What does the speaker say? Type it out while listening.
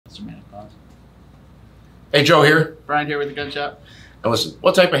Dramatic pause. Hey, Joe here. Brian here with the Gun Shop. And listen,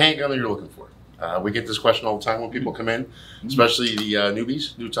 what type of handgun are you looking for? We get this question all the time when people come in, especially the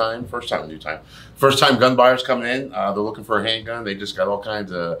newbies, first time gun buyers coming in. They're looking for a handgun. They just got all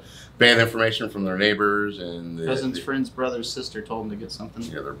kinds of bad information from their neighbors and cousins, friends, brothers, sister told them to get something.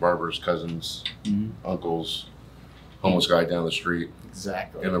 Yeah, their barbers, cousins, uncles, homeless guy down the street.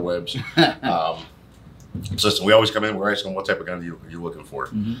 Exactly. Interwebs. So listen, we always come in. We're asking what type of gun are you looking for.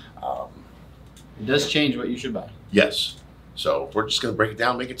 It does change what you should buy. Yes. So we're just going to break it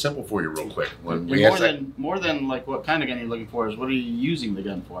down, make it simple for you real quick. When more than like what kind of gun you're looking for is what are you using the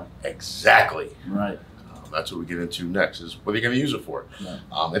gun for? Exactly. Right. That's what we get into next is what are you going to use it for?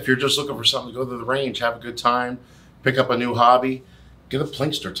 Right. If you're just looking for something to go to the range, have a good time, pick up a new hobby, get a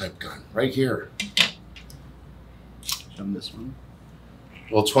Plinkster type gun right here. Show them this one.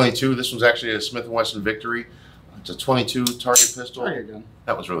 Well, 22. This one's actually a Smith & Wesson Victory. It's a 22 target pistol. Target gun.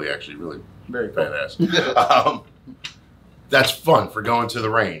 That was really very cool. badass. That's fun for going to the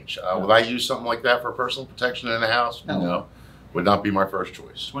range. Would I use something like that for personal protection in the house? No. Would not be my first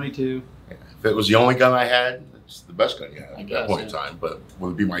choice. 22. Yeah. If it was the only gun I had, it's the best gun you had at that point in yeah. time. But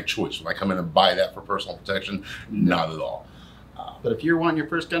would it be my choice? Would I come in and buy that for personal protection? Not at all. But if you're wanting your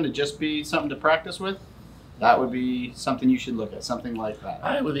first gun to just be something to practice with, that would be something you should look at. Something like that.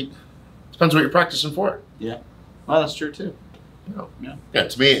 Depends what you're practicing for. Yeah. Well, that's true too. Yeah.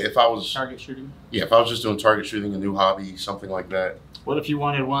 To me, if I was target shooting. Yeah, if I was just doing target shooting, a new hobby, something like that. What if you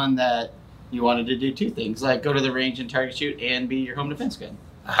wanted one that you wanted to do two things, like go to the range and target shoot and be your home defense gun?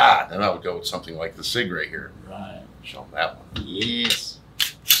 Aha, then I would go with something like the SIG right here. Right. Show them that one. Yes.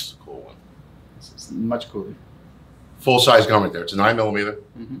 This is a cool one. This is much cooler. Full size gun right there. It's a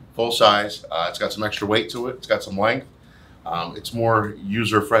 9mm, full size. It's got some extra weight to it. It's got some length. It's more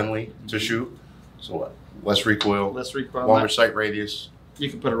user friendly to shoot. So what? Less recoil. Less recoil. Longer sight radius. You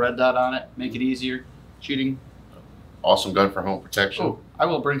can put a red dot on it, make it easier shooting. Awesome gun for home protection. Oh, I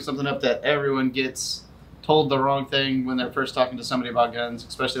will bring something up that everyone gets told the wrong thing when they're first talking to somebody about guns,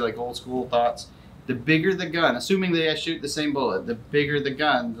 especially like old school thoughts. The bigger the gun, assuming they shoot the same bullet, the bigger the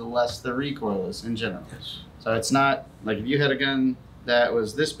gun, the less the recoil is in general. Yes. So it's not like if you had a gun that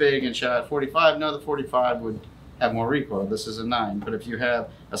was this big and shot 45, no, the 45 would have more recoil. This is a 9. But if you have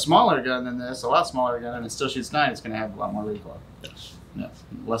a smaller gun than this, a lot smaller gun, and it still shoots 9, it's going to have a lot more recoil. Yes. Yeah,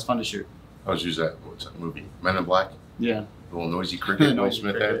 less fun to shoot. I always use that. What's that movie? Men in Black. Yeah. The little noisy cricket Will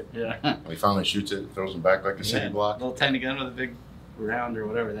Smith had. Yeah. When he finally shoots it, throws him back like a city block. Little tiny gun with a big round or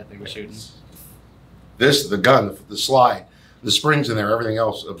whatever that thing was shooting. This, the gun, the slide, the springs in there, everything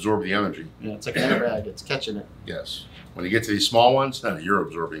else absorb the energy. Yeah, it's like an airbag. It's catching it. Yes. When you get to these small ones, no, you're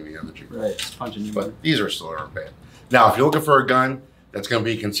absorbing the energy. Right. It's punching you. But these are still aren't bad. Now, if you're looking for a gun, that's going to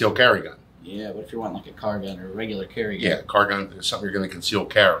be a concealed carry gun. Yeah, but if you want like a car gun or a regular carry gun. Yeah, car gun is something you're going to conceal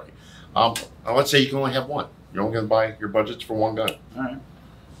carry. Let's say you can only have one. You're only going to buy your budgets for one gun. All right.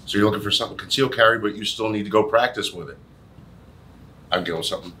 So you're looking for something concealed carry, but you still need to go practice with it. I'd go with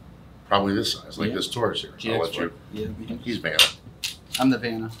something probably this size, like this Taurus here. I'll let you. Yeah. He's Vanna. I'm the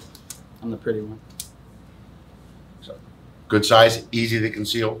Vanna. I'm the pretty one. So, good size, easy to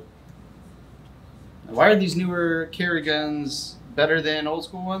conceal. Why are these newer carry guns better than old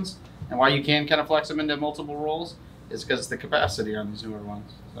school ones? And why you can kind of flex them into multiple rolls is because the capacity on these newer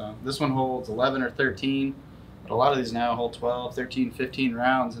ones. So this one holds 11 or 13, but a lot of these now hold 12, 13, 15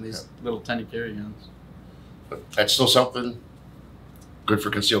 rounds in these little tiny carry guns. But that's still something good for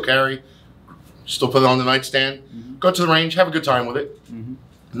concealed carry. Still put it on the nightstand. Go to the range, have a good time with it.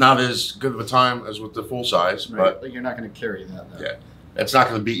 Not as good of a time as with the full size, but you're not going to carry that though. Yeah, it's not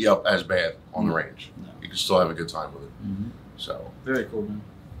going to beat you up as bad on the range. No. You can still have a good time with it. So very cool, man.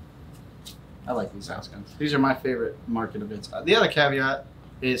 I like these house guns. These are my favorite market events. The other caveat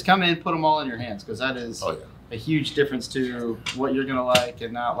is come in, put them all in your hands, because that is a huge difference to what you're going to like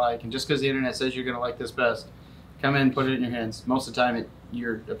and not like. And just because the internet says you're going to like this best, come in, put it in your hands. Most of the time,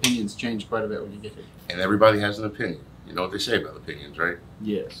 your opinions change quite a bit when you get here. And everybody has an opinion. You know what they say about opinions, right?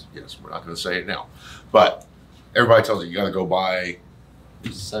 Yes. Yes, we're not going to say it now. But everybody tells you got to go buy.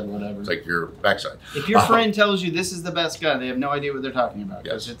 You said whatever. It's like your backside. If your friend tells you this is the best gun, they have no idea what they're talking about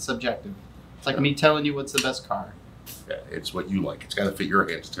because it's subjective. It's like me telling you what's the best car. Yeah, it's what you like. It's got to fit your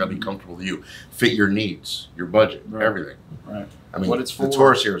hands. It's got to be comfortable to you. Fit your needs, your budget, everything. Right. I mean, what it's for. The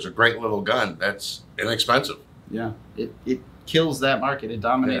Taurus here is a great little gun. That's inexpensive. Yeah. It kills that market. It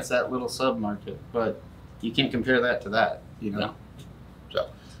dominates that little sub-market. But you can't compare that to that, you know? No. So,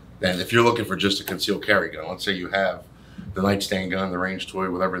 then if you're looking for just a concealed carry gun, let's say you have the nightstand gun, the range toy,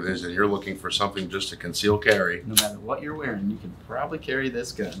 whatever it is, and you're looking for something just to conceal carry. No matter what you're wearing, you can probably carry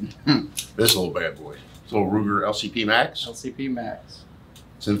this gun. This little bad boy. This little Ruger LCP Max. LCP Max.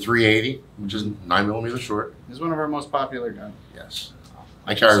 It's in 380, which is 9mm short. It's one of our most popular guns. Yes.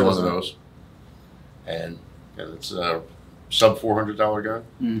 I carry one of those. And it's a sub $400 gun.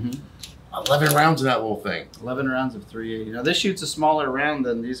 Mm-hmm. 11 rounds in that little thing. 11 rounds of 380. Now this shoots a smaller round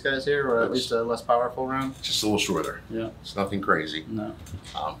than these guys here, or at least a less powerful round. Just a little shorter. Yeah. It's nothing crazy. No.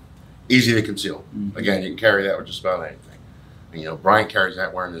 Easy to conceal. Mm-hmm. Again, you can carry that with just about anything. And, you know, Brian carries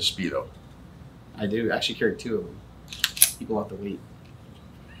that wearing his Speedo. I do. I actually carry 2 of them. People have to wait.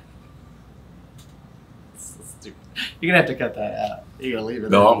 You're going to have to cut that out. You're going to leave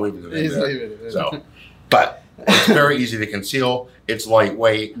it No, in. I'm leaving it in. He's leaving it in. So, but it's very easy to conceal. It's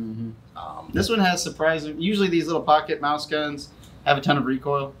lightweight. Mm-hmm. This one has surprising. Usually these little pocket mouse guns have a ton of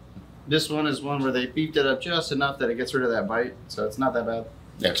recoil. This one is one where they beefed it up just enough that it gets rid of that bite, so it's not that bad.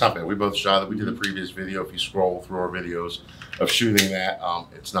 Yeah, it's not bad. We both shot it. We did a previous video. If you scroll through our videos of shooting that,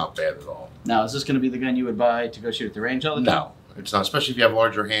 it's not bad at all. Now, is this going to be the gun you would buy to go shoot at the range all the time? No, it's not. Especially if you have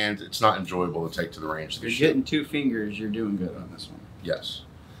larger hands, it's not enjoyable to take to the range. If you're getting 2 fingers, you're doing good on this one. Yes.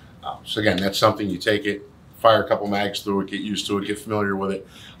 So again, that's something you take it, fire a couple mags through it, get used to it, get familiar with it.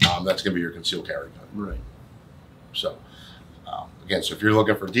 That's going to be your concealed carry gun. Right. So, again, so if you're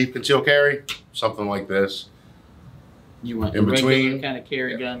looking for deep concealed carry, something like this. You want in between kind of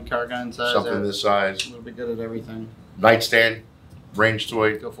carry gun, car gun size. Something this size. A little bit good at everything. Nightstand, range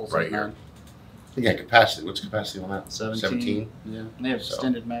toy, go full right here. Again, capacity. What's capacity on that? 17. Yeah, and they have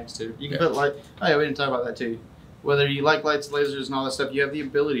extended mags too. You can yeah. put light. Oh yeah, we didn't talk about that too. Whether you like lights, lasers, and all that stuff, you have the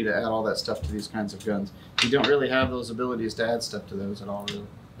ability to add all that stuff to these kinds of guns. You don't really have those abilities to add stuff to those at all, really.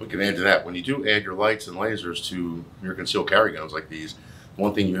 We can add to that. When you do add your lights and lasers to your concealed carry guns like these,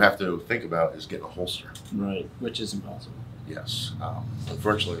 one thing you have to think about is getting a holster. Right, which is impossible. Yes.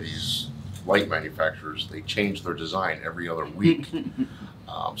 Unfortunately, these light manufacturers, they change their design every other week.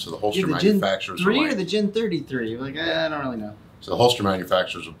 So the holster manufacturers Gen 3 are like, or the Gen 33? Like, I don't really know. So the holster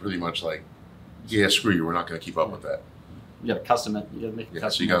manufacturers are pretty much like, yeah, screw you, we're not going to keep up with that. You got to custom it. You got to make it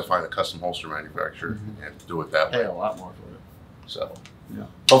custom. So you got to find a custom holster manufacturer and do it that way. Pay a lot more for it. So, yeah.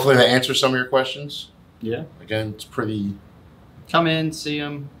 Hopefully that answers some of your questions. Yeah. Again, it's pretty. Come in, see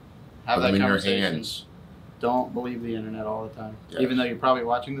them, have that conversation. In your hands. Don't believe the internet all the time. Yes. Even though you're probably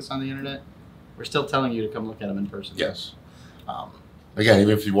watching this on the internet, we're still telling you to come look at them in person. Yes. Again,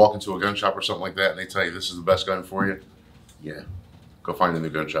 even if you walk into a gun shop or something like that and they tell you this is the best gun for you, yeah, go find a new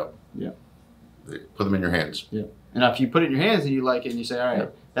gun shop. Yeah. Put them in your hands. Yeah. And if you put it in your hands and you like it and you say, all right,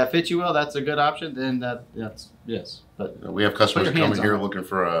 that fits you well, that's a good option, then that's yes. But we have customers coming here looking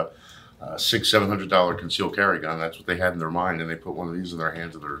for a $600-700 concealed carry gun. That's what they had in their mind, and they put one of these in their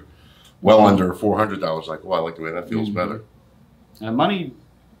hands and they're well under $400. Like, well, I like the way that feels better. And money,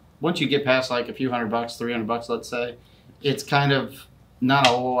 once you get past like a few $100, $300, let's say, it's kind of not a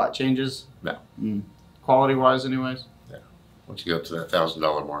whole lot changes. No. Quality wise, anyways. Yeah. Once you get up to that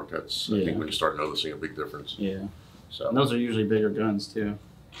 $1,000 mark, that's I think when you start noticing a big difference. Yeah. So and those are usually bigger guns too.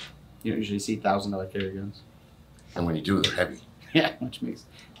 You don't usually see $1,000 carry guns. And when you do, they're heavy. Yeah, which makes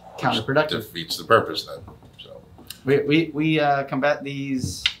counterproductive. Defeats the purpose then. So we combat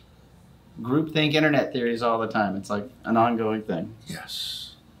these groupthink internet theories all the time. It's like an ongoing thing.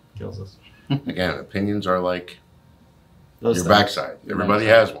 Yes. Kills us. Again, opinions are like those your things. Backside. Everybody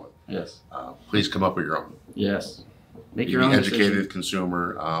has one. Yes. Please come up with your own. Yes. Make Be your own educated decision.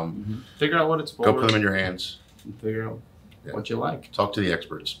 consumer. Figure out what it's for. Go put them in your hands. And figure out what you like. Talk to the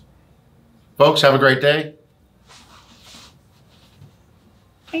experts. Folks, have a great day.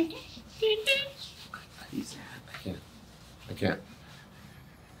 I can't.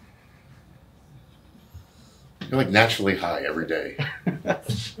 You're like naturally high every day.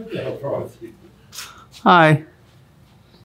 Hi.